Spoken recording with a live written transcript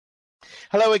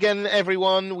Hello again,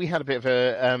 everyone. We had a bit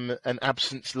of an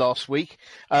absence last week,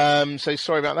 so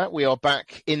sorry about that. We are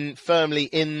back firmly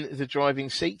in the driving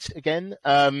seat again.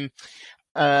 One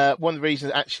of the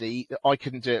reasons actually that I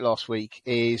couldn't do it last week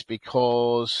is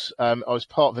because I was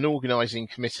part of an organising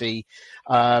committee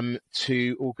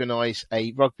to organise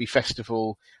a rugby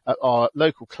festival at our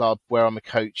local club where I'm a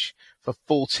coach for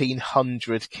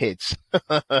 1,400 kids.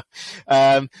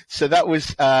 So that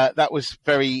was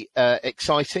very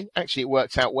exciting. Actually, it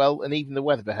worked out well, and even the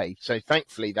weather behaved. So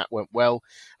thankfully that went well,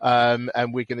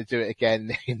 and we're going to do it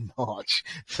again in March.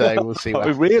 So we'll see.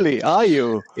 What Really? Are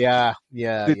you? Yeah.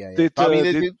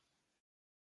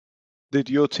 Did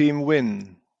your team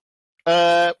win?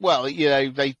 Well,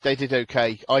 they did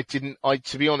okay.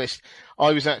 To be honest,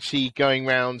 I was actually going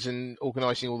round and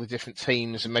organising all the different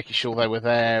teams and making sure they were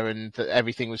there and that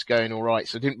everything was going all right.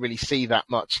 So I didn't really see that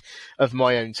much of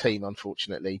my own team,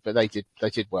 unfortunately, but they did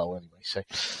well anyway. So,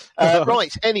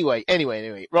 right. Anyway.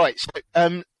 Right.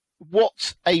 So,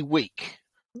 what a week.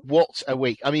 What a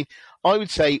week. I mean, I would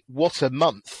say what a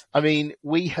month. I mean,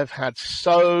 we have had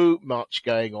so much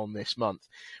going on this month.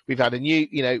 We've had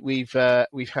we've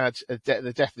had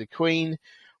the death of the Queen.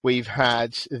 We've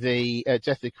had the death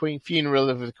of the Queen, funeral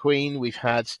of the Queen. We've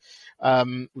had a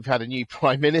new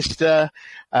Prime Minister.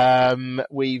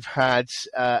 We've had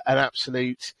an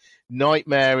absolute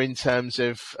nightmare in terms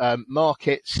of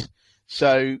markets.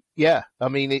 So yeah, I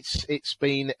mean, it's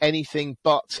been anything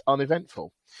but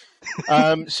uneventful.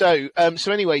 So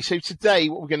anyway, so today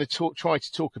what we're going to try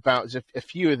to talk about is a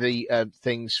few of the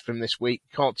things from this week.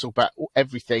 Can't talk about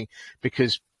everything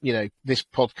because, this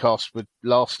podcast would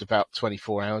last about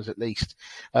 24 hours at least,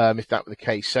 if that were the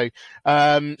case. So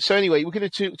anyway, we're going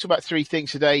to talk about three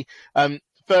things today.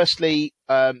 Firstly,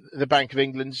 the Bank of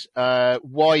England,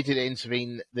 why did it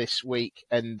intervene this week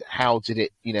and how did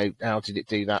it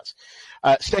do that?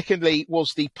 Secondly,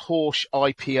 was the Porsche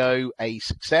IPO a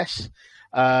success?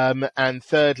 And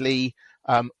thirdly,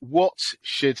 what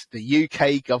should the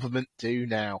UK government do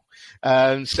now?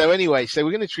 So anyway,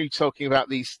 we're going to be talking about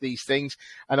these things,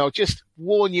 and I'll just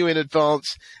warn you in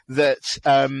advance that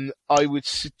I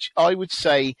would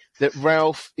say that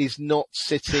Ralph is not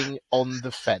sitting on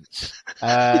the fence.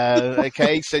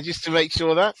 Okay, so just to make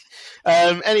sure that.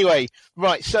 Anyway,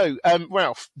 right. So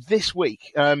Ralph, this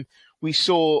week we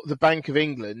saw the Bank of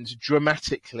England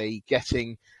dramatically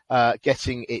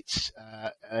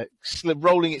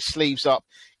rolling its sleeves up,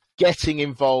 getting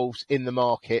involved in the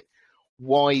market.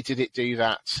 Why did it do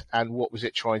that, and what was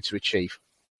it trying to achieve?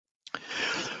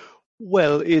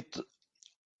 Well,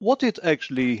 what it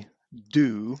actually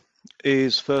do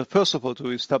is, first of all,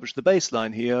 to establish the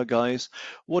baseline here, guys,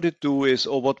 what it do is,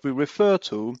 or what we refer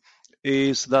to,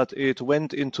 is that it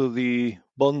went into the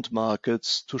bond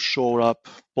markets to shore up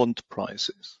bond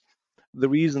prices. The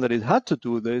reason that it had to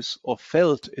do this, or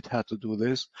felt it had to do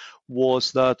this,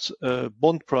 was that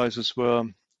bond prices were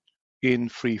in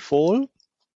free fall,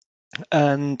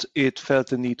 and it felt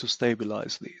the need to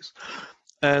stabilize these.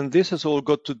 And this has all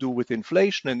got to do with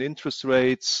inflation and interest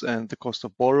rates and the cost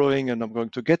of borrowing, and I'm going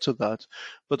to get to that.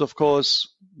 But of course,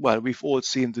 well, we've all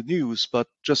seen the news, but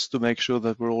just to make sure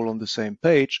that we're all on the same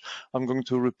page, I'm going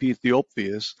to repeat the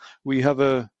obvious. We have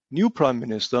a new Prime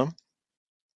Minister,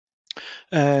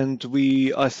 and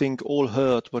we, I think, all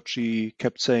heard what she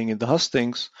kept saying in the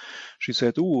hustings. She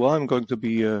said, I'm going to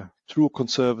be a true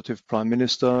conservative prime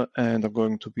minister, and I'm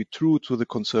going to be true to the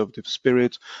conservative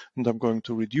spirit, and I'm going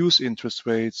to reduce interest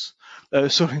rates.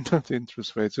 Not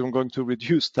interest rates. I'm going to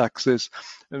reduce taxes.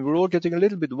 And we're all getting a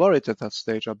little bit worried at that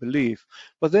stage, I believe.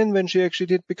 But then when she actually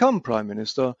did become prime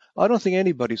minister, I don't think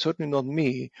anybody, certainly not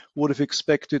me, would have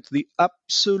expected the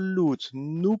absolute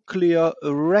nuclear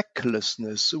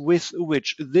recklessness with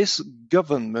which this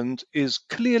government is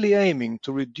clearly aiming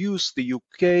to reduce the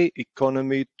UK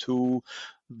economy to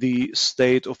the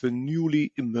state of a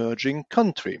newly emerging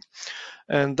country.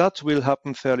 And that will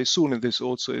happen fairly soon, and this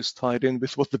also is tied in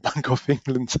with what the Bank of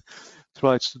England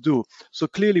tries to do. So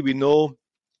clearly we know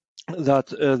that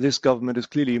this government is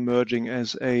clearly emerging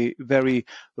as a very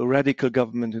radical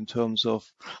government in terms of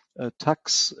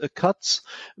tax cuts,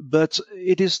 but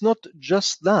it is not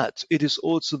just that. It is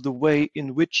also the way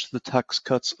in which the tax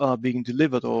cuts are being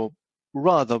delivered, or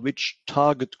rather which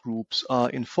target groups are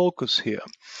in focus here.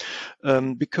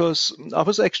 Because I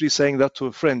was actually saying that to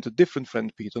a different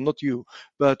friend, Peter, not you.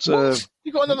 But what?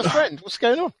 You got another friend? What's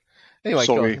going on? Anyway,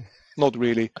 sorry. Not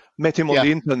really. Met him on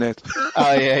the internet.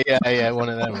 Oh, yeah, one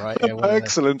of them, right? Yeah,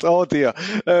 excellent. Oh, dear.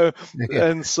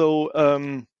 And so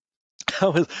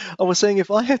I was saying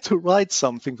if I had to write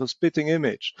something for Spitting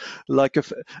Image, like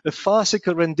a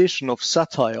farcical rendition of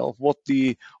satire of what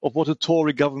a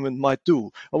Tory government might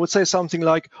do, I would say something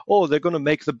like, "Oh, they're going to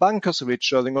make the bankers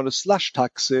richer. They're going to slash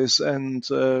taxes and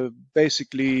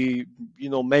basically,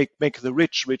 make the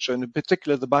rich richer, and in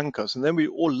particular the bankers." And then we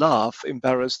all laugh,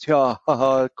 embarrassed. Yeah,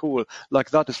 haha, cool.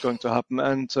 Like that is going to happen,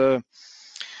 and.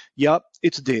 Yeah,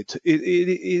 it did.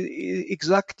 It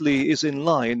exactly is in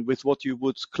line with what you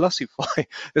would classify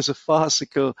as a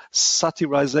farcical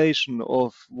satirization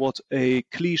of what a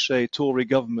cliche Tory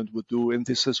government would do, and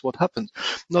this is what happened.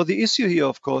 Now, the issue here,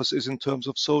 of course, is in terms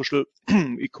of social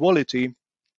equality,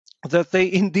 that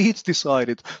they indeed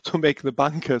decided to make the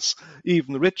bankers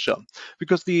even richer,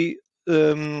 because the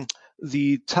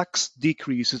tax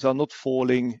decreases are not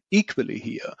falling equally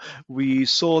here. We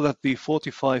saw that the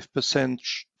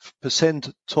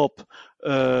 45% top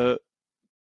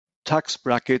tax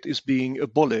bracket is being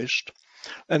abolished,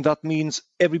 and that means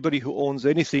everybody who owns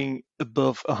anything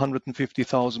above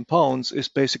 £150,000 is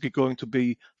basically going to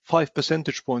be 5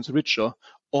 percentage points richer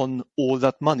on all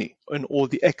that money and all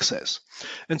the excess.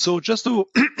 And so just to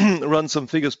run some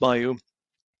figures by you,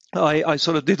 I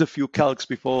sort of did a few calcs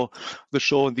before the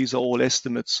show, and these are all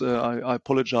estimates. I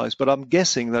apologize, but I'm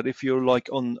guessing that if you're like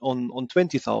on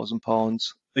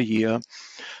 £20,000 a year,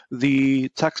 the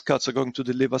tax cuts are going to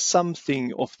deliver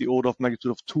something of the order of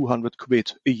magnitude of 200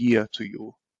 quid a year to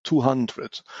you.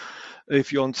 200.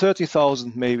 If you're on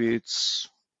 30,000, maybe it's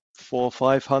 400 or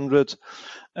 500,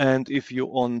 and if you're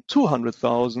on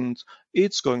 200,000,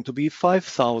 it's going to be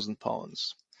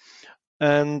 £5,000.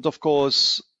 And of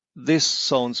course, this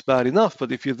sounds bad enough,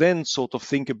 but if you then sort of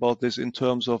think about this in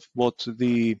terms of what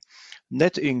the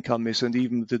net income is and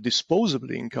even the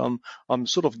disposable income, I'm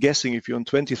sort of guessing if you're on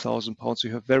 £20,000,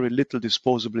 you have very little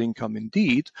disposable income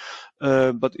indeed.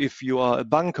 But if you are a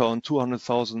banker on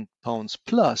 £200,000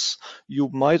 plus, you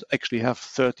might actually have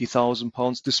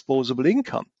 £30,000 disposable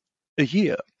income a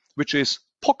year, which is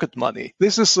pocket money.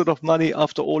 This is sort of money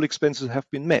after all expenses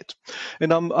have been met.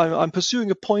 And I'm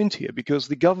pursuing a point here because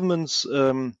the government's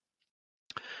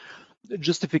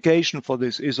justification for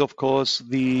this is, of course,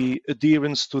 the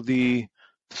adherence to the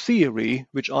theory,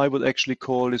 which I would actually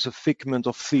call is a figment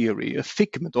of theory, a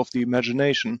figment of the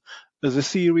imagination, the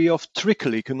theory of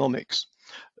trickle economics.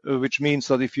 Which means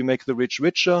that if you make the rich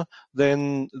richer,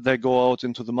 then they go out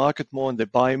into the market more and they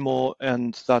buy more,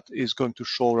 and that is going to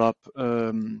shore up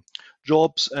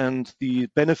jobs, and the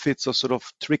benefits are sort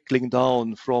of trickling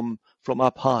down from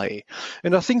up high.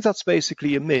 And I think that's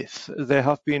basically a myth. There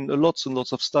have been lots and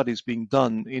lots of studies being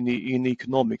done in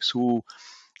economics who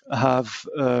have,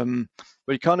 well,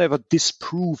 you can't ever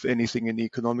disprove anything in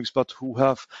economics, but who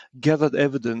have gathered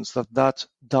evidence that that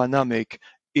dynamic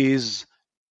is,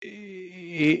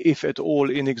 if at all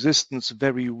in existence,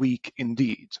 very weak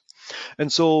indeed.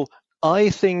 And so I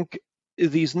think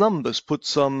these numbers put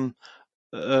some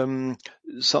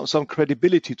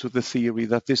credibility to the theory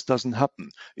that this doesn't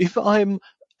happen. If I'm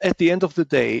at the end of the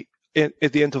day,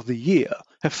 at the end of the year,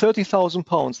 have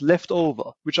 £30,000 left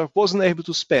over, which I wasn't able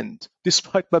to spend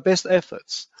despite my best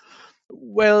efforts,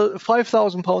 well,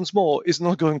 £5,000 more is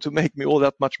not going to make me all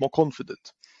that much more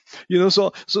confident.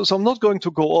 So I'm not going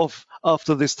to go off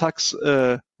after this tax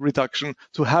reduction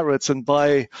to Harrods and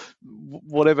buy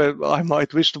whatever I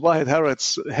might wish to buy at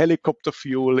Harrods, helicopter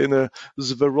fuel in a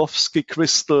Swarovski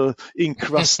crystal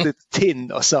encrusted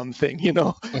tin or something.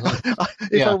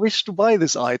 If I wish to buy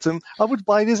this item, I would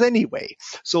buy this anyway.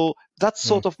 So that's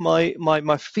sort of my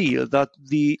feel, that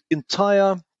the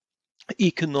entire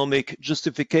economic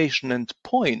justification and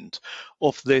point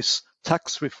of this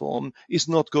tax reform is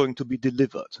not going to be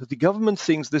delivered. The government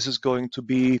thinks this is going to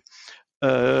be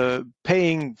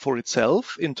paying for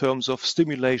itself in terms of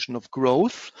stimulation of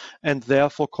growth, and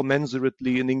therefore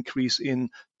commensurately an increase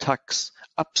in tax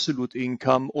absolute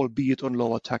income, albeit on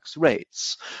lower tax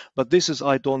rates. But this is,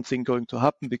 I don't think, going to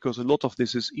happen, because a lot of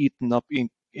this is eaten up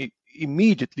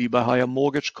immediately by higher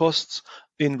mortgage costs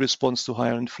in response to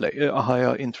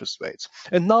higher interest rates.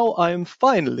 And now I'm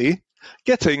finally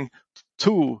getting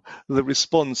to the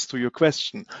response to your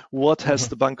question. What has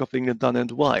the Bank of England done and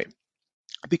why?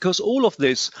 Because all of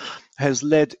this has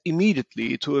led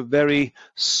immediately to a very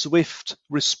swift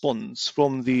response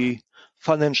from the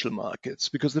financial markets,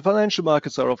 because the financial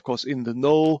markets are, of course, in the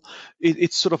know.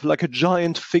 It's sort of like a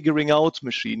giant figuring out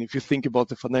machine. If you think about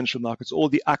the financial markets, all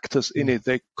the actors in it,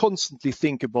 they constantly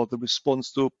think about the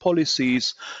response to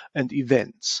policies and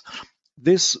events.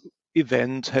 This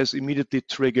event has immediately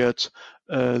triggered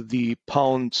the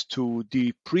pound to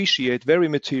depreciate very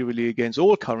materially against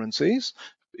all currencies,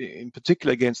 in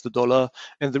particular against the dollar.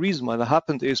 And the reason why that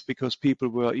happened is because people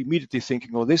were immediately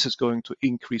thinking, oh, this is going to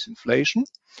increase inflation.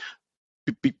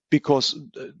 Because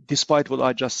despite what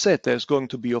I just said, there's going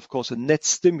to be, of course, a net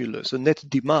stimulus, a net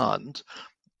demand,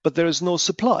 but there is no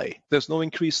supply. There's no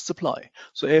increased supply.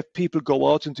 So if people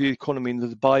go out into the economy and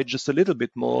they buy just a little bit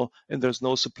more and there's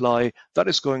no supply, that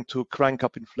is going to crank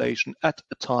up inflation at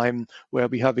a time where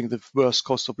we're having the worst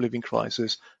cost of living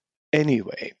crisis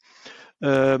anyway.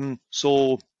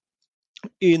 So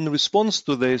in response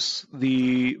to this,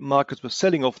 the markets were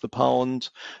selling off the pound.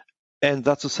 And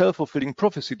that's a self-fulfilling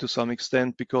prophecy to some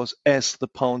extent, because as the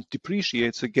pound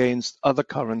depreciates against other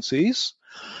currencies,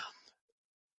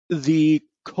 the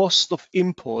cost of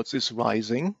imports is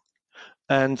rising.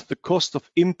 And the cost of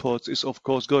imports is, of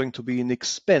course, going to be an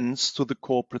expense to the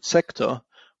corporate sector,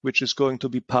 which is going to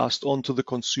be passed on to the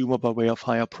consumer by way of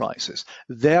higher prices.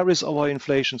 There is our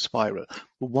inflation spiral.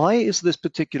 Why is this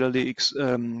particularly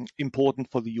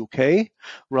important for the UK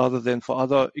rather than for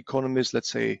other economies,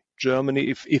 let's say Germany,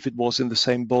 if it was in the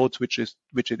same boat, which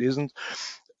it isn't?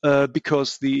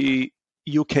 Because the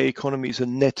UK economy is a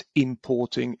net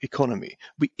importing economy.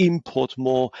 We import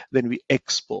more than we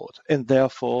export, and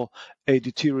therefore a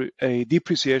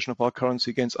depreciation of our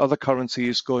currency against other currency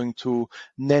is going to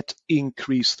net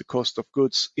increase the cost of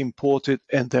goods imported,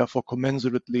 and therefore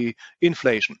commensurately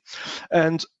inflation.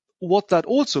 And what that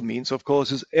also means, of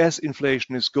course, is as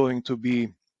inflation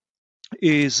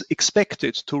is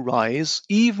expected to rise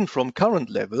even from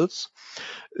current levels,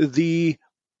 the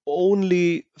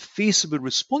only feasible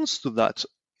response to that,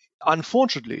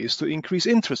 unfortunately, is to increase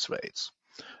interest rates.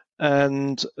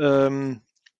 And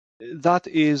that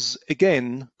is,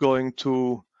 again, going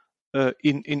to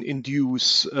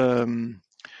induce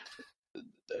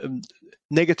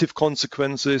negative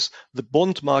consequences. The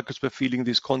bond markets were feeling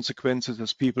these consequences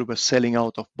as people were selling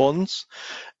out of bonds.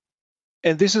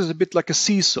 And this is a bit like a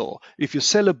seesaw. If you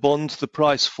sell a bond, the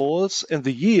price falls and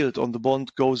the yield on the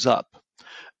bond goes up.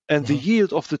 And the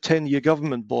yield of the 10-year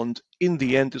government bond in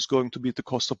the end is going to be the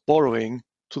cost of borrowing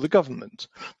to the government.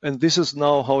 And this is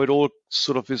now how it all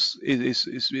sort of is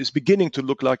beginning to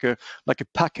look like a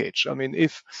package. I mean,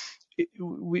 if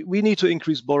we need to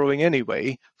increase borrowing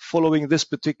anyway, following this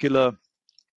particular,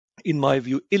 in my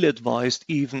view, ill-advised,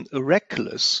 even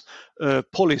reckless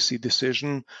policy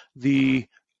decision, the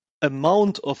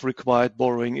amount of required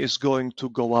borrowing is going to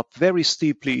go up very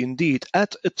steeply indeed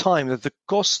at a time that the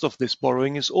cost of this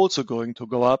borrowing is also going to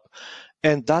go up.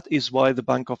 And that is why the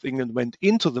Bank of England went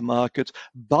into the market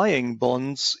buying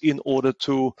bonds in order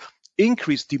to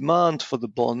increase demand for the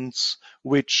bonds,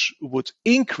 which would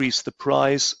increase the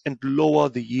price and lower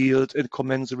the yield, and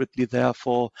commensurately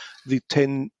therefore the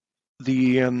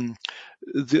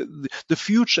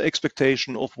future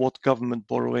expectation of what government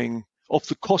borrowing, of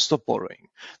the cost of borrowing.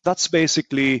 That's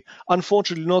basically,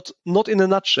 unfortunately, not in a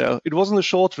nutshell. It wasn't a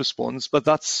short response, but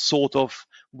that's sort of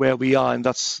where we are, and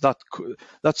that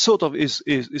sort of is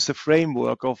the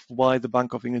framework of why the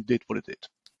Bank of England did what it did.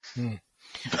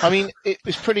 I mean, it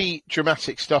was pretty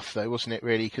dramatic stuff, though, wasn't it?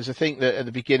 Really, because I think that at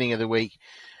the beginning of the week,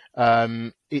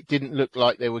 it didn't look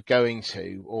like they were going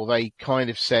to, or they kind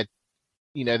of said,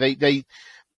 you know, it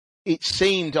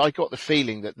seemed, I got the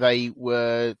feeling that they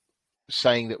were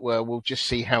saying that, well, we'll just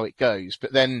see how it goes.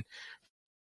 But then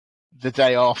the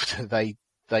day after, they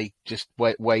just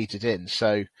waded in.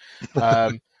 So,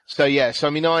 so yes, I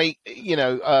mean,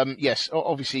 yes,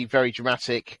 obviously very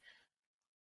dramatic.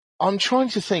 I'm trying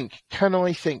to think, can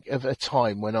I think of a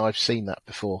time when I've seen that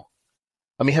before?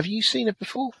 I mean, have you seen it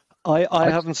before? I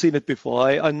haven't seen it before.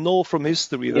 I know from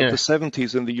history that the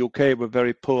 70s in the UK were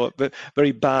very poor,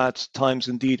 very bad times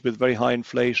indeed, with very high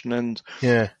inflation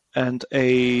and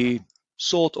a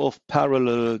sort of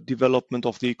parallel development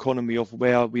of the economy of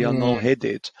where we are now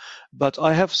headed. But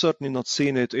I have certainly not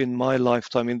seen it in my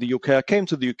lifetime in the UK. I came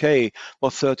to the UK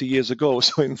about 30 years ago,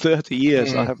 so in 30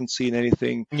 years I haven't seen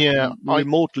anything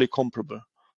remotely comparable.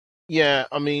 Yeah,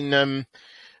 I mean, I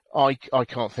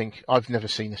can't think. I've never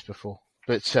seen this before.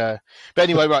 But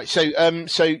anyway, right. So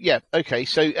yeah, okay.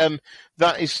 So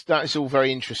that is all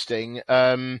very interesting.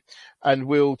 And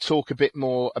we'll talk a bit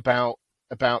more about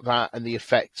that and the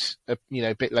effects, a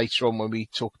bit later on when we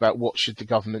talk about what should the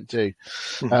government do,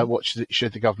 what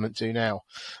should the government do now.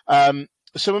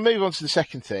 So we'll move on to the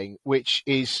second thing, which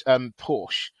is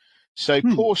Porsche. So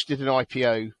Porsche did an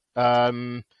IPO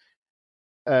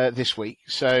this week.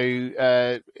 So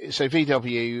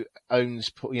VW owns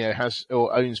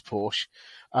Porsche,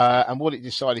 and what it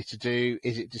decided to do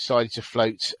is it decided to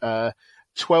float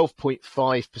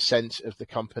 12.5% of the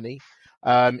company.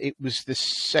 It was the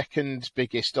second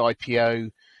biggest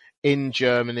IPO in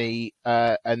Germany,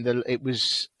 and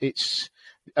it's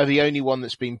the only one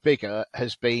that's been bigger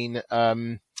has been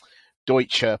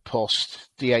Deutsche Post,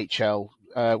 DHL,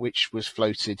 which was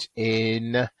floated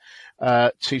in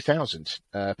 2000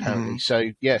 apparently.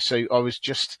 So I was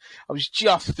just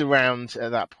around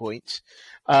at that point.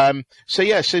 So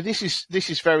this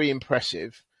is very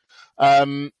impressive.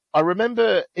 I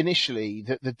remember initially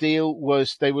that the deal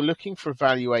was they were looking for a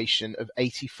valuation of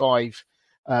 85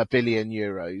 billion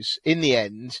euros. In the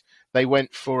end, they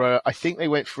went for a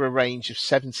range of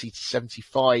 70 to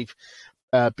 75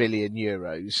 billion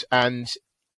euros, and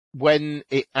when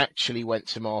it actually went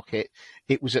to market,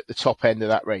 it was at the top end of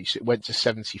that range. It went to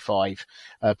 75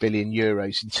 billion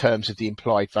euros in terms of the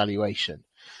implied valuation.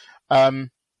 I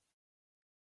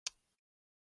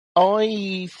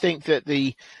think that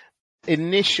the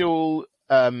initial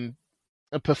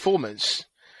performance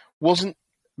wasn't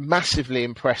massively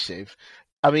impressive.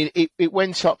 I mean, it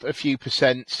went up a few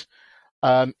percent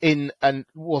in and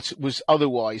what was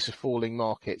otherwise a falling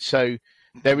market. So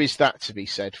there is that to be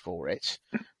said for it.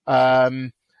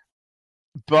 But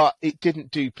it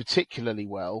didn't do particularly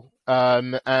well.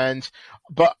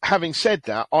 But having said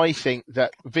that, I think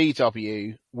that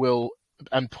VW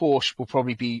and Porsche will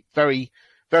probably be very,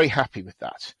 very happy with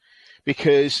that,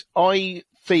 because I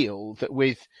feel that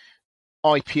with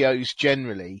IPOs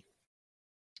generally,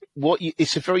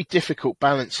 it's a very difficult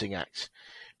balancing act,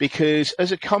 because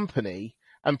as a company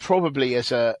and probably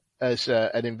as an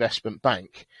investment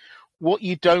bank, what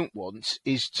you don't want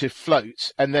is to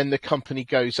float and then the company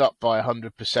goes up by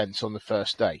 100% on the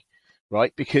first day,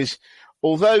 right? Because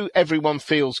although everyone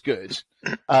feels good,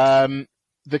 the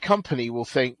company will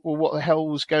think, well, what the hell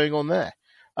was going on there?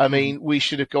 I mean, we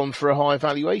should have gone for a higher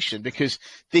valuation, because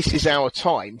this is our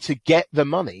time to get the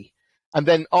money. And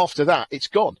then after that, it's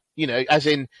gone, as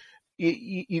in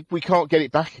we can't get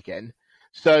it back again.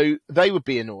 So they would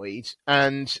be annoyed,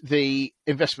 and the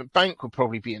investment bank would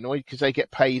probably be annoyed because they get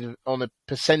paid on a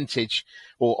percentage,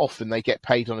 or often they get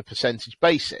paid on a percentage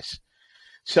basis.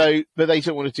 So, but they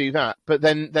don't want to do that. But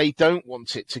then they don't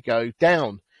want it to go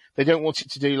down. They don't want it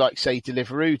to do like, say,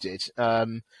 Deliveroo did,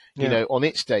 on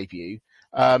its debut,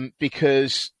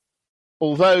 because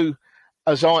although,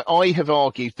 as I have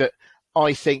argued that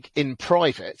I think in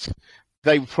private,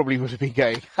 they probably would have been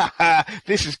going, ha ha,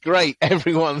 this is great.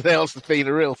 Everyone else has been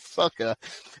a real sucker.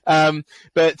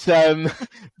 But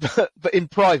in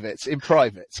private,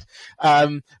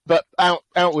 but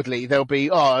outwardly they'll be,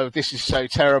 oh, this is so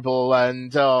terrible.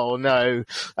 And oh no,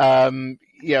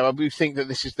 we think that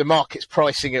this is the market's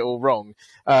pricing it all wrong.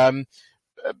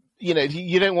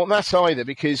 You don't want that either,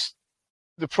 because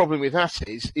the problem with that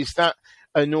is that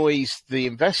annoys the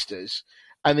investors.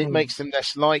 And it makes them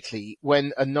less likely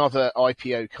when another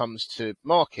IPO comes to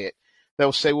market.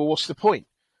 They'll say, well, what's the point?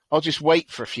 I'll just wait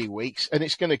for a few weeks and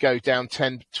it's going to go down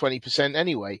 10, 20%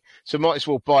 anyway. So might as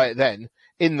well buy it then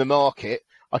in the market.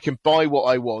 I can buy what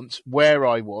I want, where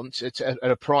I want, at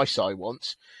a price I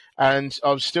want. And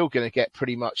I'm still going to get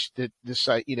pretty much the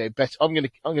same, better. I'm going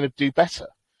to do better.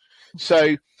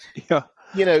 So,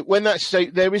 when that's so,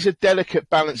 there is a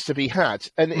delicate balance to be had.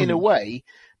 And in a way,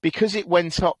 because it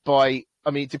went up by,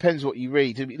 it depends what you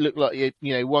read. It looked like,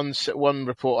 one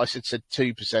report I said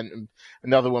 2%, and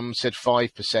another one said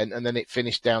 5%, and then it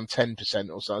finished down 10%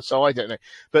 or so. So I don't know.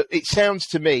 But it sounds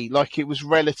to me like it was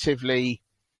relatively,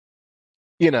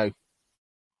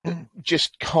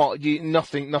 just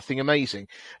nothing amazing.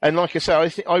 And like I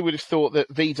say, I would have thought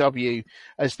that VW,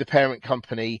 as the parent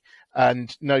company,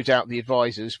 and no doubt the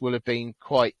advisors, will have been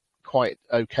quite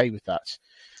okay with that.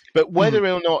 But whether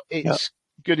or not it's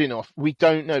good enough, we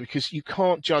don't know, because you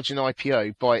can't judge an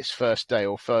IPO by its first day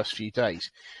or first few days.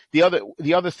 The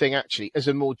other thing, actually, as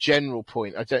a more general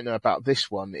point, I don't know about this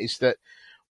one, is that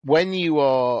when you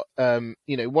are,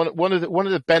 one of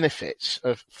the benefits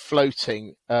of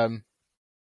floating, in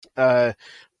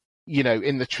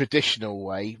the traditional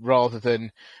way, rather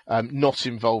than not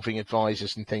involving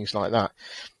advisors and things like that,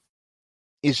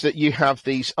 is that you have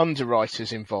these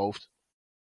underwriters involved,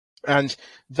 and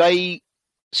they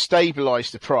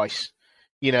stabilize the price.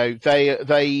 If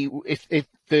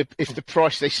the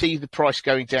price, they see the price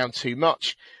going down too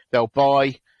much, they'll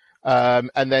buy,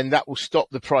 and then that will stop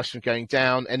the price from going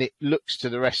down, and it looks to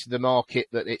the rest of the market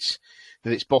that it's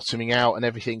bottoming out and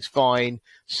everything's fine.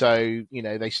 So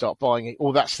they start buying it.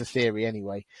 Or that's the theory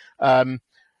anyway.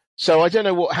 So I don't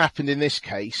know what happened in this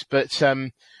case, but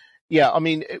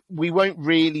we won't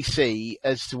really see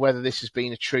as to whether this has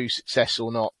been a true success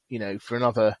or not. For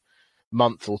another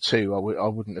month or two, I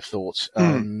wouldn't have thought.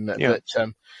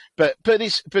 But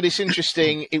it's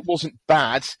interesting. It wasn't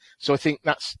bad, so I think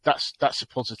that's a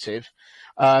positive.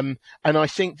 And I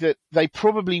think that they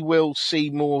probably will see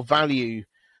more value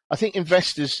I think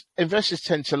investors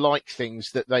tend to like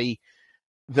things that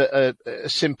are a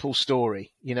simple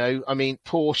story. You know, I mean,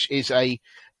 Porsche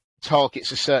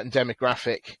targets a certain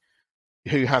demographic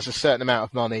who has a certain amount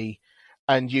of money,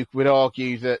 and you would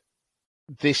argue that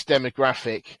this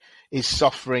demographic is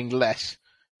suffering less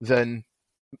than,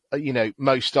 you know,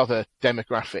 most other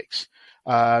demographics.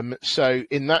 So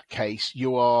in that case,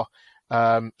 you are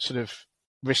sort of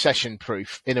recession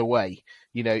proof in a way.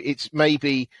 You know, it's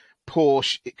maybe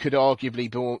Porsche, it could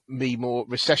arguably be more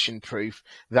recession proof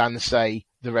than, say,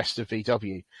 the rest of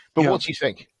VW. But what do you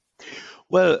think?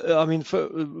 Well, I mean,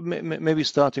 maybe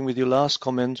starting with your last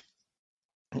comment,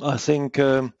 I think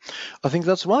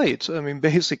that's right. I mean,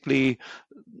 basically,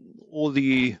 all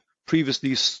the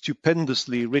previously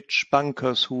stupendously rich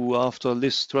bankers who, after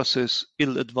Liz Truss's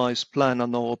ill-advised plan, are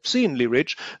now obscenely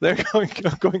rich, they're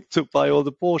going to buy all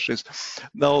the Porsches.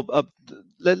 Now,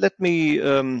 let me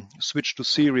switch to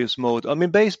serious mode. I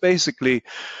mean, basically,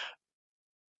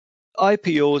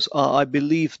 IPOs are, I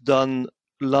believe, done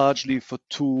largely for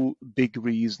two big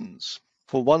reasons.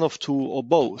 For one of two or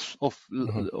both of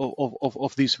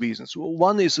these reasons.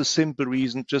 One is a simple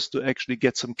reason, just to actually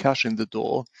get some cash in the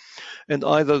door, and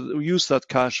either use that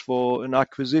cash for an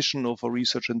acquisition or for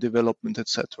research and development,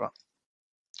 etc.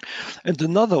 And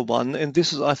another one, and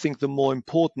this is, I think, the more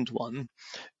important one,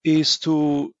 is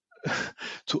to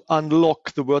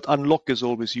unlock. The word unlock is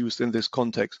always used in this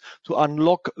context, to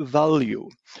unlock value.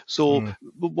 So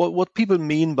what people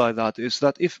mean by that is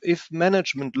that if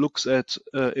management looks at,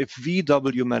 if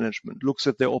VW management looks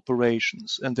at their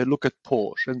operations and they look at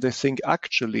Porsche and they think,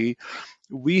 actually,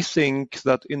 we think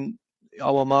that in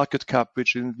our market cap,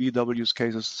 which in VW's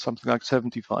case is something like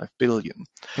 75 billion,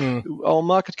 our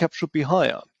market cap should be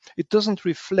higher. It doesn't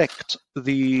reflect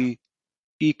the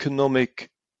economic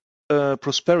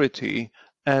prosperity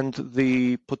and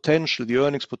the potential, the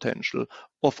earnings potential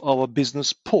of our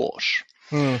business Porsche.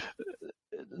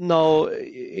 Now,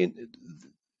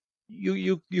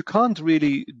 you can't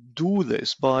really do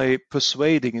this by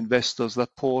persuading investors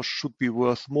that Porsche should be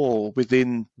worth more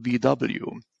within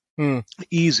VW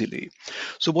easily.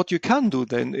 So what you can do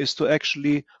then is to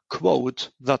actually quote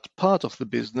that part of the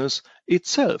business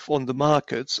itself on the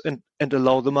markets and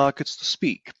allow the markets to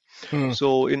speak.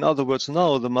 So in other words,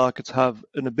 now the markets have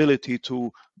an ability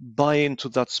to buy into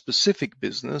that specific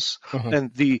business,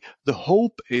 and the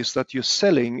hope is that you're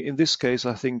selling. In this case,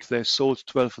 I think they sold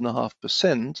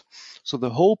 12.5%. So the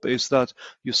hope is that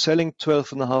you're selling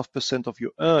 12.5% of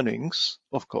your earnings.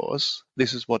 Of course,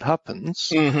 this is what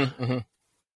happens.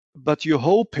 But you're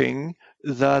hoping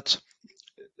that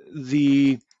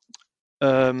the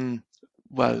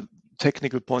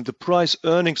technical point, the price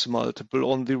earnings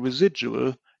multiple on the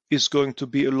residual is going to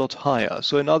be a lot higher.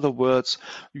 So in other words,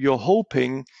 you're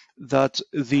hoping that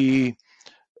the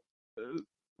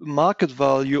market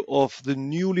value of the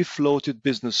newly floated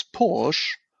business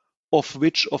Porsche, of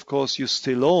which, of course, you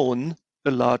still own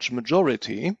a large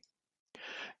majority,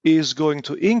 is going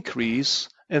to increase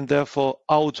and therefore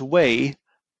outweigh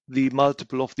the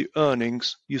multiple of the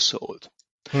earnings you sold.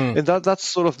 And that's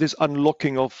sort of this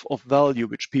unlocking of value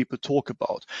which people talk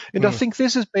about. And I think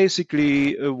this is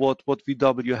basically what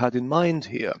VW had in mind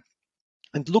here.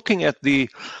 And looking at the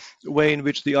way in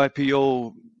which the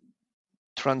IPO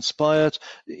transpired,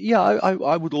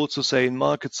 I would also say in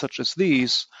markets such as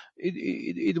these,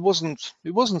 it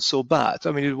wasn't so bad.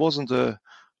 I mean, it wasn't a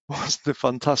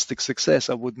fantastic success,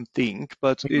 I wouldn't think,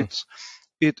 but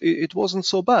it wasn't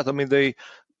so bad. I mean, they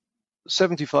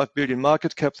 75 billion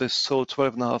market cap, they sold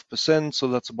 12.5%, so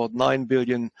that's about 9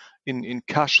 billion in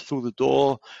cash through the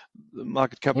door. The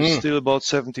market cap is still about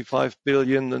 75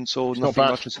 billion, and so nothing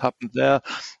much has happened there.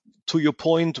 To your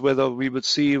point, whether we would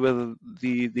see whether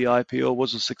the IPO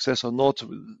was a success or not,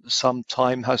 some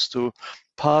time has to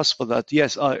pass for that.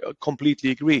 Yes, I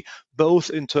completely agree, both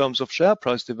in terms of share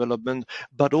price development,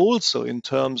 but also in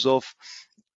terms of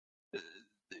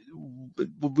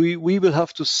we will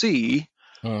have to see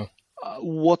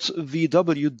what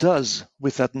VW does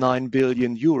with that 9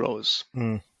 billion euros,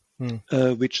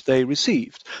 which they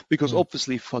received. Because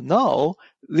obviously for now,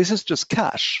 this is just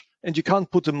cash, and you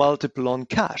can't put a multiple on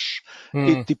cash.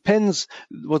 It depends.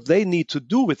 What they need to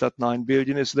do with that 9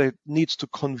 billion is they need to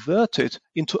convert it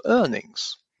into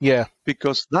earnings. Yeah,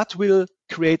 because that will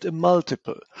create a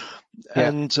multiple.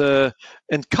 And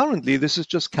currently this is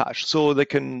just cash, so they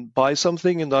can buy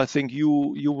something, and I think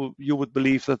you would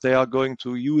believe that they are going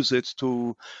to use it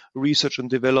to research and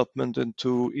development and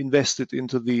to invest it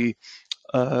into the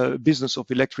business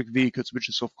of electric vehicles, which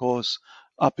is of course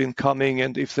up and coming.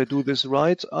 And if they do this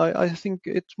right, I think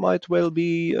it might well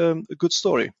be a good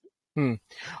story.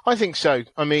 I think so.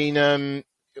 I mean,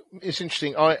 it's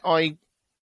interesting. I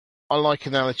like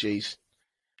analogies.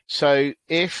 So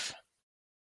if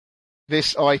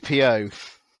this IPO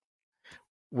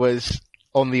was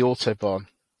on the Autobahn,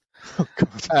 Oh,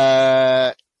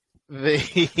 God.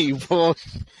 the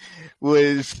Porsche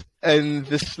was in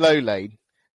the slow lane,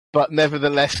 but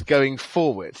nevertheless going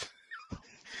forward,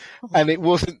 and it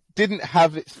didn't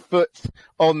have its foot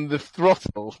on the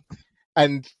throttle,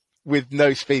 and with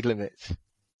no speed limits.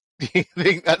 Do you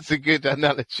think that's a good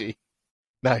analogy?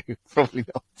 No, probably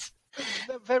not.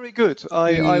 Very good.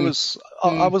 I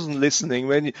wasn't listening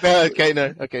when you. No, okay,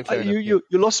 no, okay, fair enough. You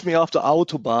lost me after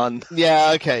Autobahn.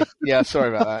 Yeah, okay, yeah, sorry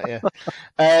about that.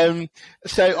 Yeah.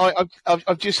 So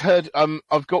I've just heard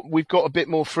we've got a bit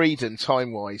more freedom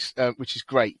time wise, which is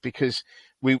great because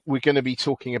we're going to be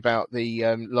talking about the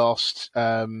last.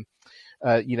 The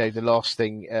last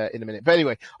thing in a minute. But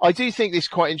anyway, I do think this is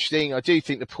quite interesting. I do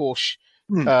think the Porsche,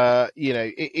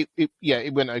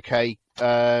 it went okay,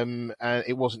 and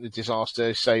it wasn't a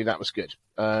disaster, so that was good.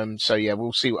 So yeah,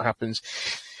 we'll see what happens.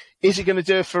 Is it going to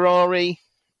do a Ferrari?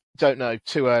 Don't know,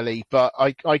 too early, but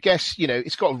I guess,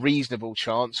 it's got a reasonable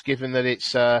chance given that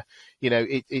it's,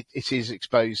 it is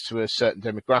exposed to a certain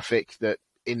demographic that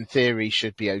in theory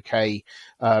should be okay,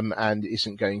 and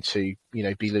isn't going to,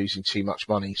 be losing too much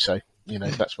money. So,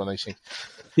 that's one of those things.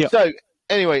 Yeah. So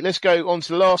anyway, let's go on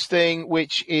to the last thing,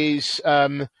 which is,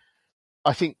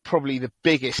 I think probably the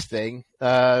biggest thing,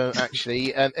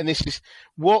 actually, and this is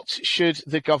what should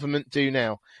the government do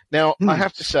now? Now, I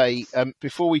have to say,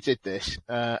 before we did this,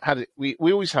 we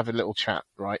always have a little chat,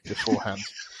 right, beforehand.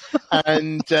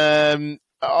 And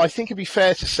I think it'd be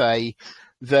fair to say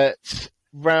that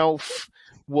Ralph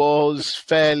was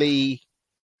fairly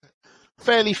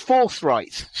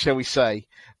forthright, shall we say,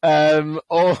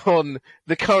 on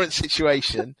the current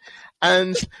situation.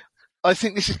 And I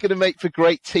think this is going to make for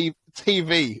great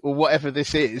TV or whatever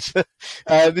this is.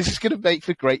 This is going to make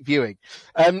for great viewing.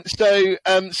 So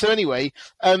anyway,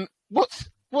 what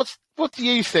do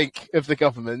you think of the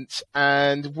government,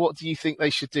 and what do you think they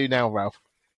should do now, Ralph?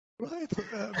 Right.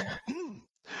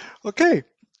 Okay.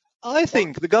 I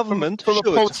think the government from should.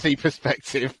 a policy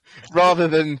perspective, rather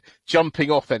than jumping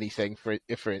off anything,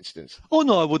 for instance. Oh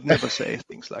no, I would never say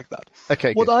things like that.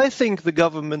 Okay. What good. I think the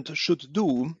government should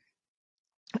do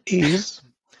is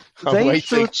they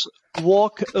should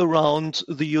walk around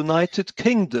the United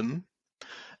Kingdom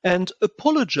and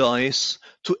apologize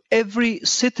to every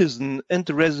citizen and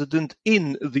resident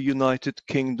in the United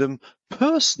Kingdom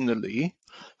personally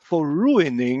for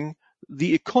ruining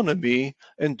the economy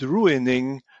and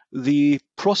ruining the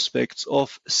prospects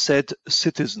of said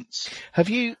citizens. Have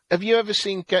you ever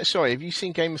seen? Have you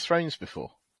seen Game of Thrones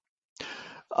before?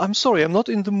 I'm sorry, I'm not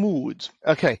in the mood.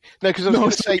 Okay, no, because I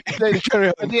was going to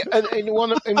say in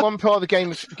one part of the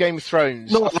Game of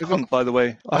Thrones. No, I haven't, by the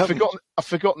way. I've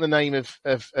forgotten the name of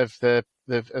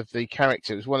the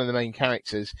character. It was one of the main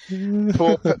characters.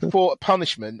 For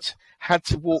punishment, had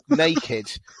to walk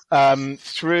naked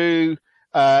through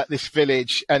this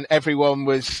village, and everyone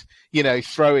was,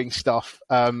 throwing stuff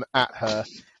at her.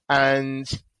 And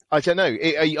I don't know.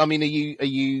 Are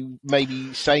you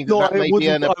maybe saying that may be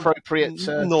an appropriate?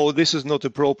 No, this is not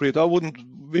appropriate. I wouldn't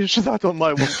wish that on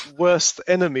my worst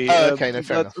enemy. Okay, no,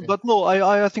 fair enough. But no,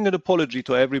 I think an apology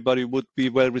to everybody would be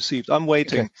well received. I'm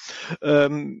waiting.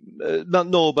 Okay.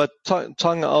 But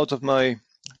tongue out of my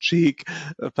cheek,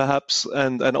 perhaps,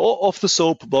 and off the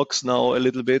soapbox now a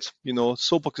little bit.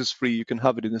 Soapbox is free. You can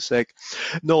have it in a sec.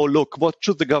 No, look, what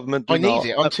should the government do now? I need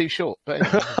it. I'm too short. But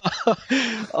anyway.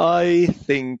 I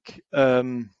think,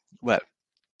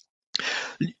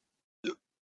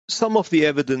 some of the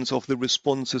evidence of the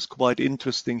response is quite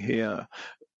interesting here.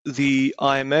 The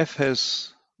IMF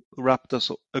has wrapped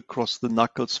us across the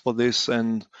knuckles for this,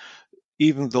 and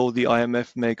even though the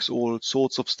IMF makes all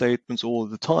sorts of statements all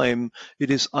the time, it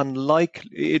is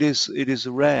unlikely, it is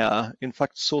rare, in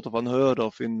fact, sort of unheard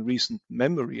of in my recent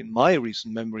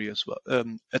memory as well,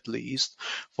 at least,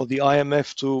 for the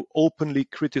IMF to openly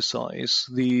criticize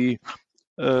the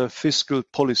fiscal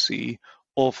policy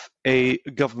of a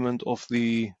government of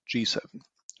the G7.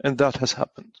 And that has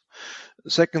happened.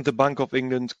 Second, the Bank of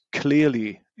England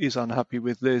clearly is unhappy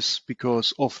with this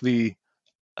because of the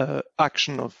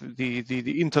action of the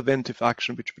interventive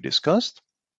action which we discussed.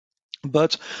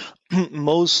 But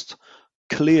most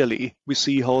clearly, we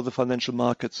see how the financial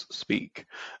markets speak.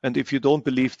 And if you don't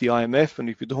believe the IMF and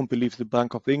if you don't believe the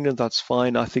Bank of England, that's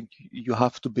fine. I think you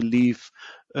have to believe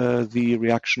the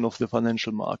reaction of the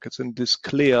financial markets. And it is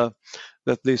clear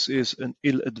that this is an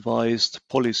ill-advised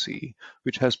policy,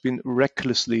 which has been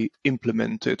recklessly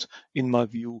implemented, in my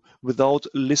view, without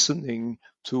listening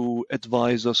to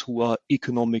advisors who are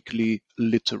economically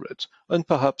literate, and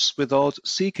perhaps without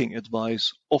seeking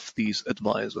advice of these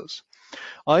advisors.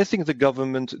 I think the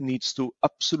government needs to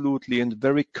absolutely and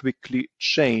very quickly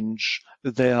change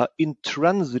their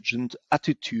intransigent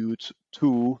attitude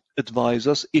to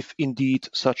advisors, if indeed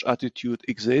such attitude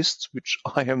exists, which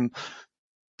I am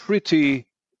pretty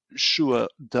sure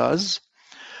does,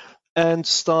 and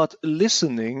start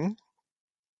listening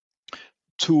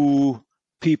to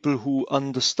people who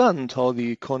understand how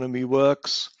the economy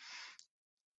works,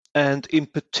 and in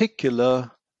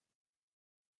particular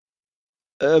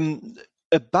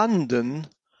abandon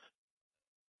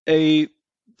a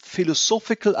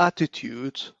philosophical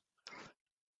attitude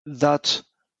that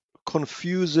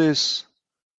confuses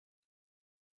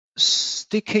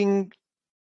sticking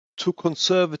to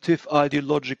conservative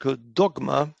ideological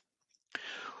dogma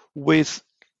with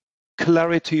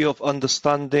clarity of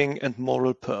understanding and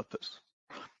moral purpose.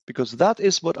 Because that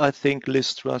is what I think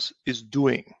Liz Truss is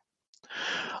doing.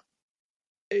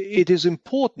 It is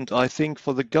important, I think,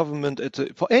 for the government,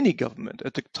 for any government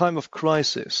at a time of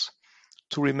crisis,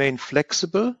 to remain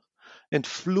flexible and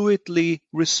fluidly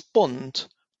respond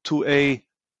to a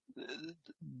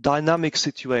dynamic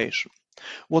situation.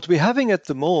 What we're having at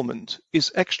the moment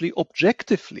is actually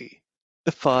objectively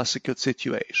a farcical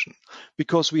situation,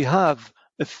 because we have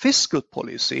a fiscal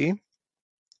policy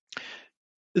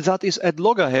that is at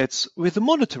loggerheads with the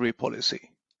monetary policy.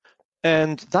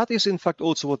 And that is in fact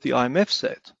also what the IMF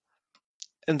said.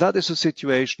 And that is a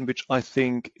situation which I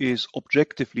think is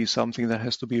objectively something that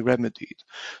has to be remedied.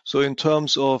 So in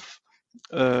terms of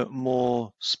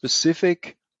more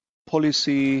specific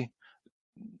policy,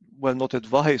 well, not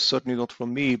advice, certainly not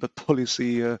from me, but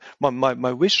policy,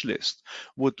 my wish list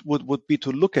would be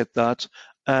to look at that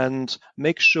and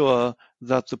make sure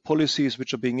that the policies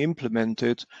which are being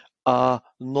implemented are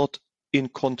not in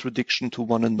contradiction to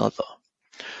one another.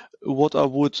 What I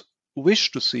would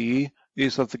wish to see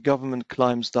is that the government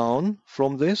climbs down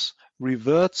from this,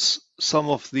 reverts some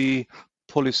of the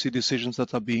policy decisions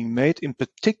that are being made, in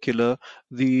particular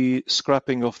the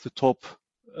scrapping of the top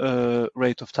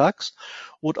rate of tax.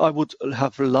 What I would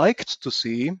have liked to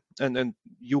see, and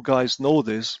you guys know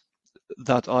this,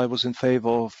 that I was in favor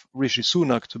of Rishi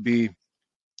Sunak to be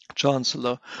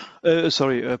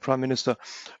Prime Minister.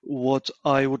 What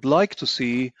I would like to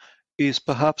see is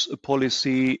perhaps a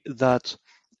policy that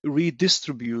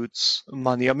redistributes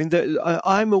money. I mean,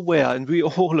 I'm aware, and we're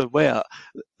all aware,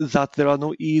 that there are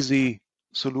no easy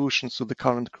solutions to the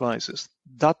current crisis.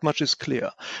 That much is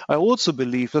clear. I also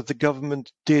believe that the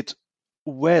government did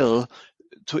well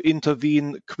to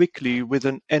intervene quickly with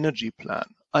an energy plan.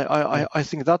 I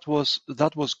think that was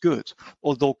good,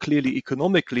 although clearly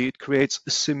economically it creates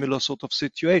a similar sort of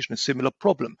situation, a similar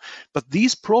problem. But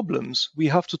these problems we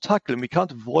have to tackle and we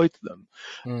can't avoid them.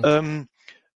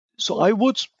 So I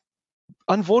would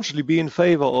unfortunately be in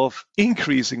favor of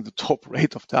increasing the top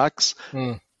rate of tax,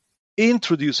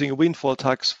 introducing a windfall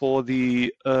tax for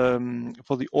the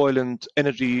oil and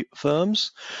energy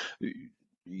firms,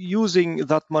 using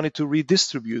that money to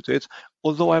redistribute it,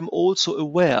 although I'm also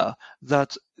aware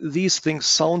that these things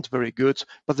sound very good,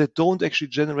 but they don't actually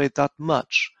generate that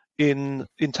much in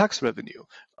tax revenue.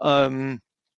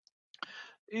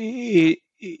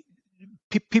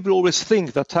 People always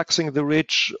think that taxing the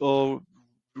rich, or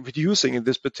reducing, in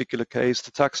this particular case,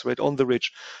 the tax rate on the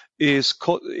rich is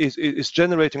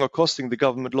generating or costing the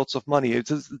government lots of money.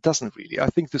 It doesn't really. I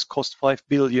think this cost £5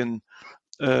 billion.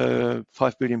 So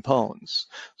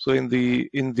in the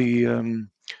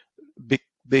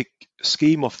big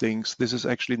scheme of things, this is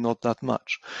actually not that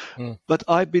much. But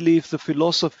I believe the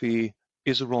philosophy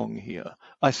is wrong here.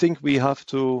 I think we have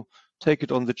to take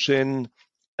it on the chin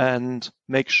and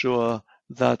make sure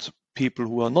that people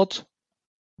who are not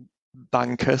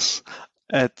bankers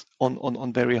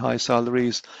on very high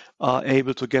salaries are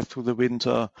able to get through the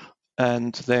winter,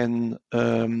 and then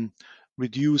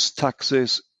reduce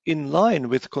taxes in line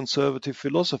with conservative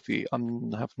philosophy. I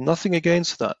have nothing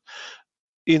against that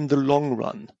in the long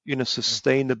run, in a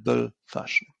sustainable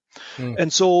fashion.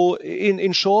 And so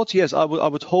in short, yes, I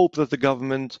would hope that the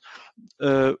government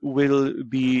will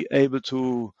be able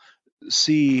to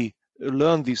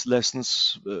learn these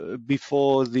lessons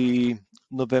before the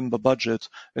November budget,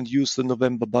 and use the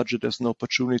November budget as an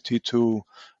opportunity to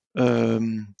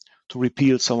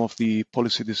repeal some of the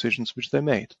policy decisions which they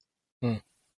made.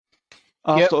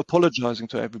 After apologizing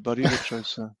to everybody, which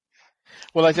is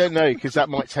Well, I don't know, because that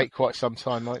might take quite some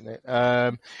time, mightn't it?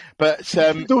 Do a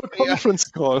conference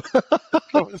call.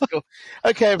 Conference call.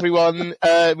 Okay, everyone,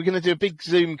 we're going to do a big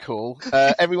Zoom call.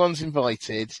 Everyone's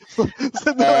invited.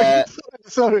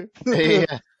 Sorry.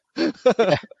 Yeah.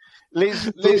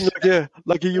 Liz,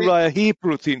 like a Uriah Heep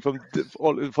routine from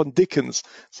Dickens.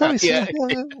 Sorry, yeah.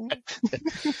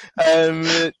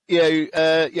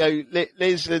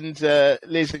 Liz and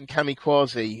Kami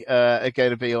Kwasi are going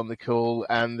to be on the call,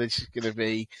 and this is going to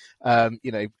be,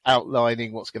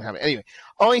 outlining what's going to happen. Anyway,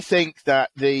 I think that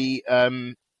this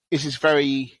is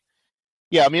very,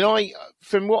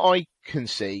 from what I can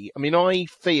see, I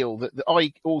feel that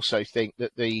I also think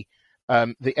that the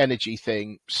energy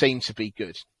thing seems to be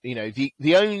good.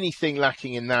 The only thing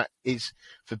lacking in that is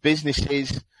for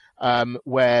businesses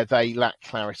where they lack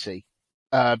clarity,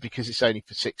 because it's only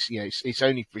for it's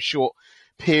only for a short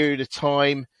period of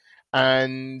time.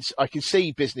 And I can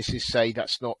see businesses say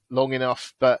that's not long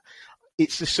enough, but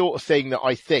it's the sort of thing that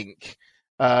I think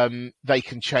they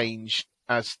can change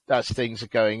as things are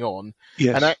going on.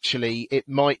 Yes. And actually it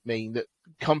might mean that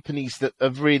companies that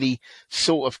have really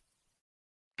sort of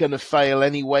going to fail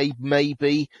anyway,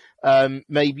 maybe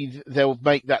they'll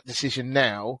make that decision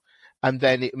now, and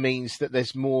then it means that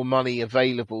there's more money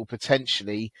available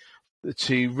potentially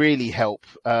to really help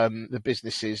the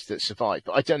businesses that survive.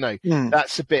 But I don't know.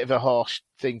 That's a bit of a harsh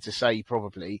thing to say,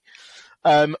 probably.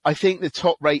 I think the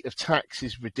top rate of tax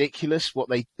is ridiculous. What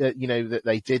they, that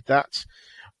they did that.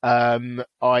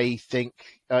 I think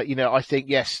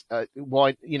yes.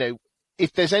 Why,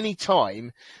 if there's any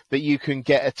time that you can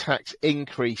get a tax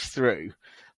increase through,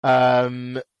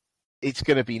 it's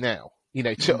going to be now.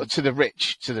 To the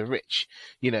rich,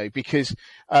 because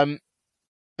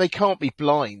they can't be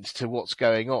blind to what's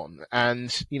going on.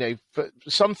 And for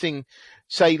something,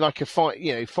 say like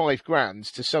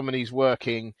 $5,000 to someone who's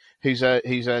working, who's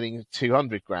earning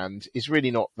 200 grand, is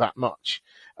really not that much.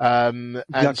 Exactly.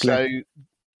 And so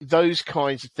those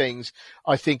kinds of things,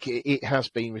 I think it has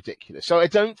been ridiculous. So I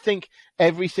don't think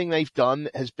everything they've done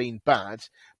has been bad,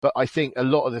 but I think a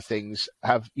lot of the things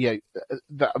have, there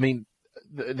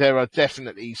are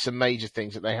definitely some major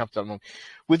things that they have done wrong.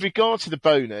 With regard to the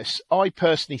bonus, I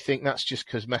personally think that's just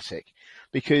cosmetic,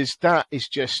 because that is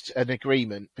just an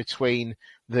agreement between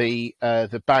the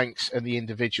banks and the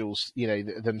individuals,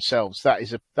 themselves.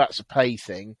 That's a pay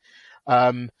thing.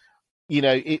 I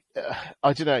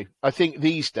don't know. I think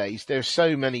these days there are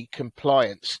so many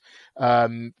compliance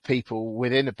people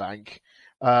within a bank.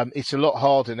 It's a lot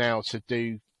harder now to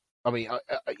do.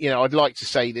 I'd like to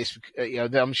say this.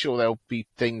 I'm sure there'll be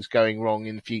things going wrong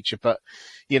in the future, but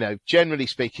generally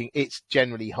speaking, it's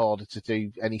generally harder to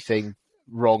do anything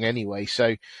wrong anyway.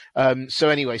 So I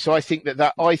think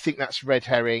that's red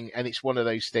herring, and it's one of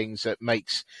those things that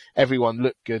makes everyone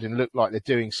look good and look like they're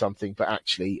doing something, but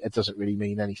actually it doesn't really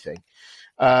mean anything.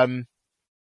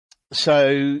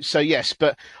 So yes,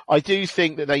 but I do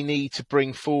think that they need to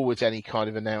bring forward any kind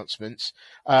of announcements.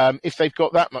 If they've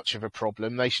got that much of a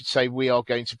problem, they should say, we are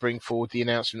going to bring forward the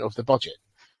announcement of the budget.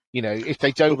 If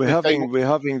they don't, we're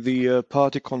having the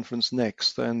party conference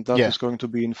next, and that is going to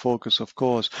be in focus, of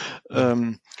course.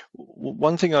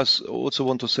 One thing I also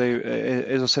want to say,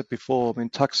 as I said before,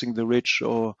 taxing the rich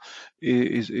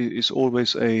is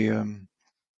always a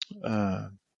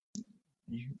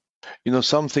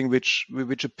something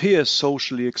which appears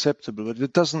socially acceptable, but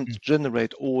it doesn't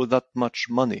generate all that much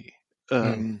money.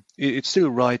 It's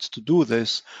still right to do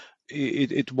this.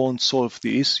 It won't solve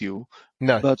the issue.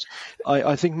 No. But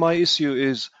I think my issue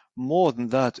is more than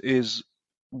that, is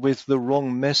with the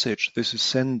wrong message this is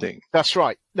sending. That's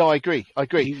right. No, I agree. And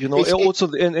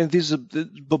these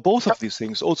both of these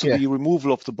things, also the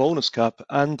removal of the bonus cap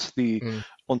and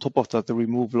on top of that, the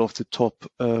removal of the top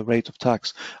rate of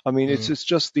tax. It's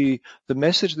just the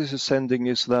message this is sending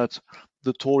is that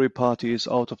the Tory party is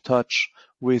out of touch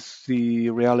with the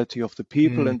reality of the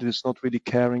people and is not really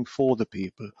caring for the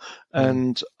people.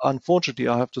 And unfortunately,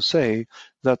 I have to say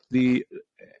that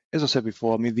as I said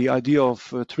before, the idea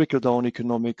of trickle-down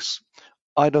economics,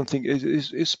 I don't think it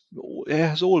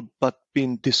has all but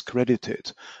been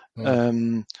discredited.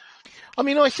 I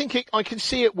think I can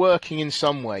see it working in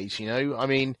some ways, in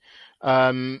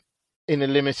a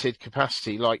limited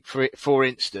capacity. Like for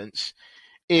instance,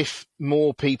 if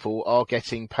more people are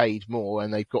getting paid more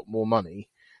and they've got more money,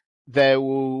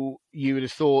 you would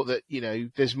have thought that,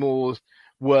 there's more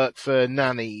work for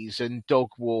nannies and dog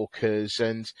walkers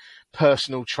and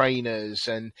personal trainers,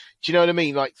 and do you know what I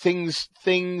mean? Like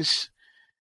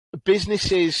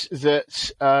businesses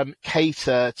that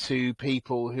cater to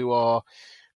people who are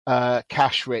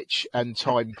cash rich and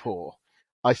time poor.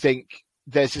 I think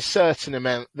there's a certain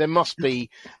amount. There must be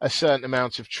a certain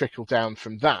amount of trickle down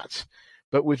from that.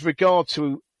 But with regard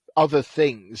to other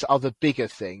things, other bigger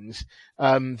things,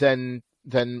 then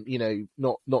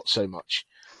not so much.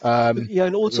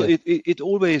 And also it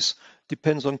always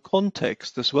depends on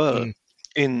context as well.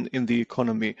 In the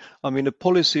economy. I mean, a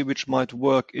policy which might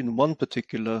work in one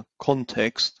particular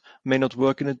context may not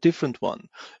work in a different one.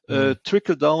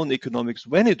 Trickle-down economics,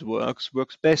 when it works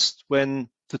best when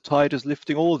the tide is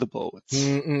lifting all the boats.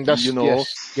 Yes.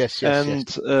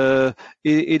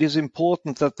 It is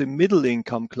important that the middle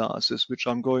income classes, which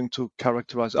I'm going to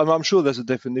characterize, I'm sure there's a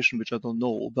definition which I don't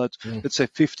know, but let's say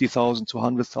 50,000 to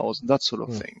 100,000, that sort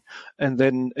of thing. And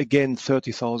then again,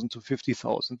 30,000 to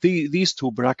 50,000. These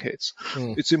two brackets.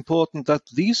 It's important that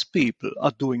these people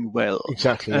are doing well.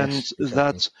 Exactly.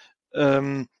 That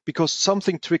because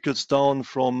something trickles down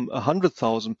from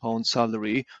 £100,000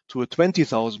 salary to a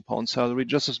 £20,000 salary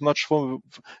just as much from,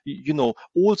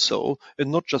 also,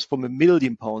 and not just from £1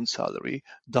 million salary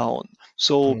down.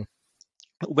 So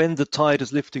when the tide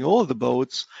is lifting all the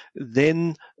boats,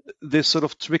 then this sort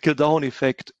of trickle down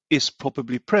effect is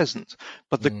probably present.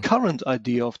 But the current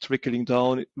idea of trickling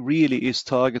down really is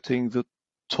targeting the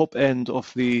top end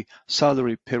of the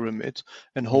salary pyramid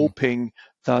and hoping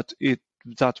that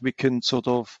we can sort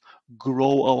of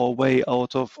grow our way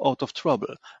out of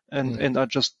trouble. And I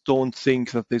just don't think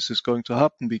that this is going to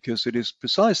happen, because it is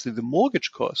precisely the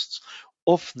mortgage costs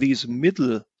of these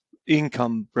middle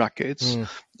income brackets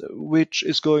which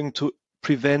is going to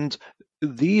prevent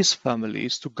these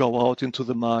families to go out into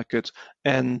the market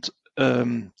and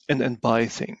buy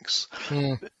things.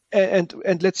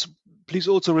 And let's please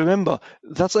also remember,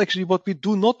 that's actually what we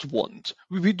do not want.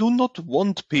 We do not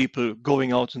want people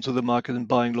going out into the market and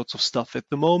buying lots of stuff at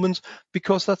the moment,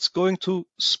 because that's going to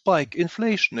spike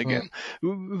inflation again.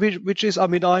 Which is,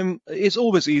 it's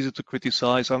always easy to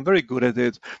criticize. I'm very good at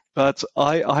it, but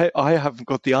I haven't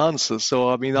got the answers.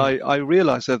 So I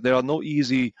realize that there are no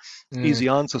easy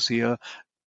answers here.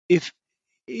 If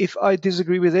I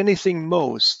disagree with anything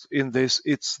most in this,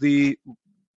 it's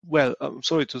I'm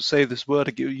sorry to say this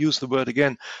word, use the word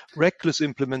again, reckless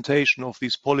implementation of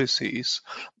these policies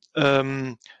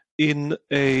in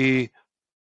a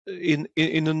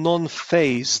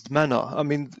non-phased manner. I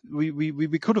mean,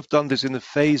 we could have done this in a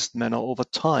phased manner over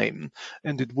time,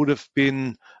 and it would have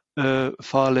been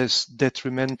far less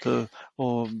detrimental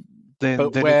than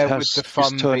it is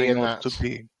turning out to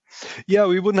be. Yeah,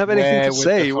 we wouldn't have anything to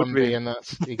say, would we? And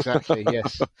that's exactly,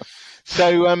 yes.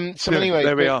 So anyway,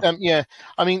 there we are.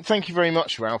 Thank you very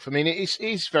much, Ralph. I mean, it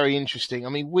is very interesting. I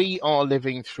mean, we are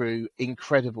living through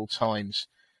incredible times.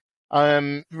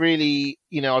 Really,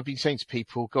 I've been saying to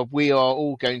people, God, we are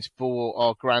all going to bore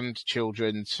our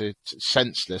grandchildren to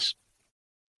senseless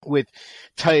with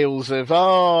tales of,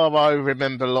 I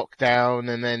remember lockdown,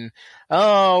 and then,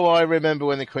 I remember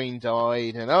when the Queen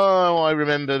died, and I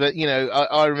remember that,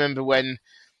 I remember when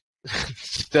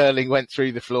Sterling went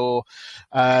through the floor,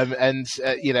 and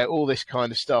all this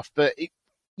kind of stuff. But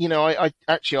I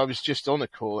was just on a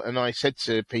call, and I said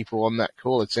to people on that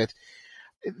call, I said,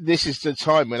 this is the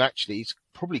time when actually it's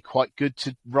probably quite good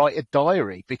to write a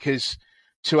diary, because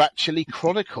to actually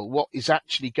chronicle what is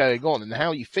actually going on and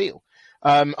how you feel.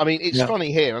 It's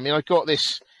funny here. I got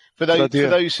this for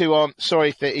those who aren't,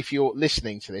 sorry if you're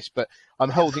listening to this, but I'm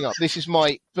holding up. This is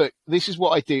my book. This is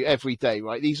what I do every day,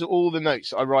 right? These are all the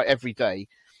notes I write every day.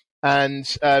 And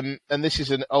this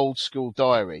is an old school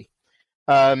diary.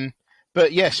 But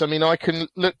yes, I can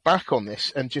look back on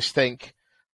this and just think,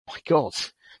 my God,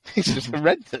 this is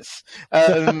horrendous.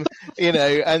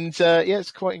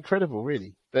 It's quite incredible,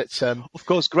 really. But, of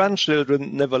course,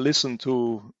 grandchildren never listen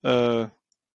to,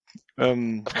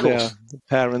 their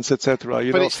parents, etc.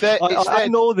 I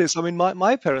know this.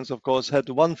 My parents, of course, had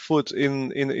one foot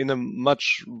in a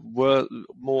much more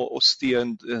austere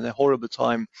and a horrible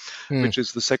time, which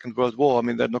is the Second World War.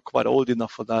 They're not quite old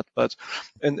enough for that, but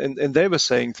and they were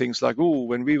saying things like, "Oh,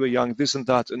 when we were young, this and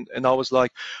that," and I was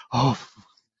like, "Oh,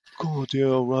 God,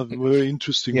 yeah, very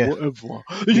interesting, whatever."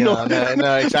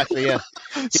 No, exactly, yeah.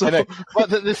 But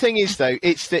the thing is, though,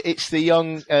 it's the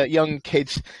young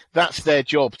kids. That's their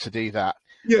job to do that.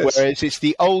 Yes. Whereas it's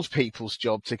the old people's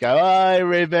job to go, I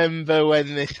remember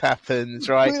when this happens,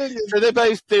 right? Brilliant. So they're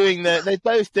both doing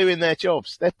their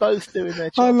jobs. They're both doing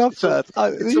their jobs. I love that.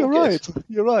 You're right.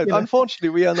 You're right. Unfortunately,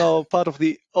 we are now part of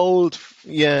the old.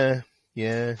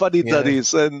 Funny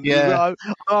daddies, and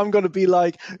I'm going to be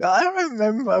like, I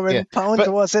remember when pound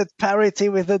was at parity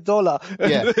with the dollar.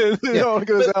 And, I'm going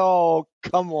to say, oh,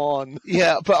 come on.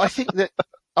 Yeah, but I think that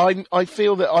I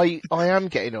feel that I am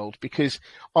getting old because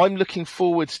I'm looking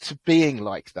forward to being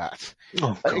like that.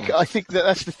 Oh, God. I think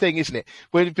that's the thing, isn't it?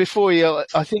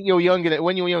 I think you're younger.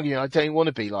 When you're younger, I don't want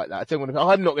to be like that. I don't want to.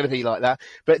 I'm not going to be like that.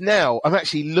 But now I'm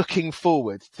actually looking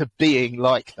forward to being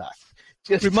like that.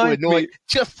 Just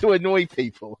to annoy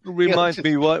people. Remind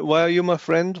me, why are you my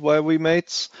friend? Why are we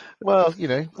mates? Well, we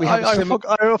have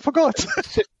I forgot.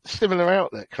 Similar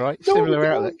outlook, right? No, Similar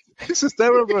outlook. This is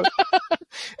terrible.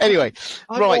 Anyway,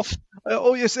 right.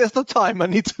 Oh, yes, there's no time. I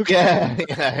need to go.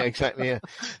 Yeah, exactly. Yeah.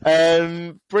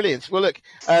 Brilliant. Well, look,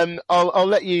 I'll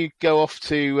let you go off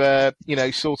to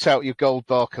sort out your gold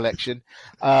bar collection.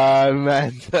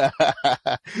 This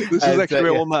is actually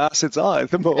where all my assets are at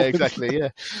the moment. Yeah, exactly. Yeah.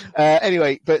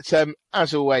 Anyway, but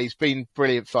as always, been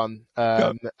brilliant fun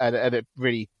and a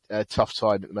really tough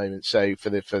time at the moment. So for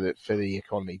the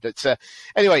economy, but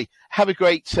anyway, have a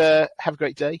great day. Have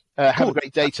a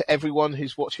great day to everyone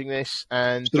who's watching this,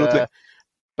 and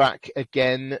back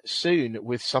again soon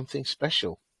with something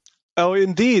special. Oh,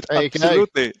 indeed,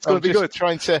 absolutely. It's going to be good.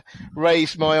 Trying to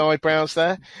raise my eyebrows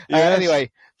there. Yes.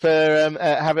 Anyway,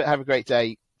 have a great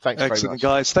day. Thanks very much. Excellent,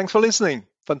 guys. Thanks for listening.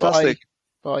 Fantastic.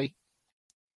 Bye.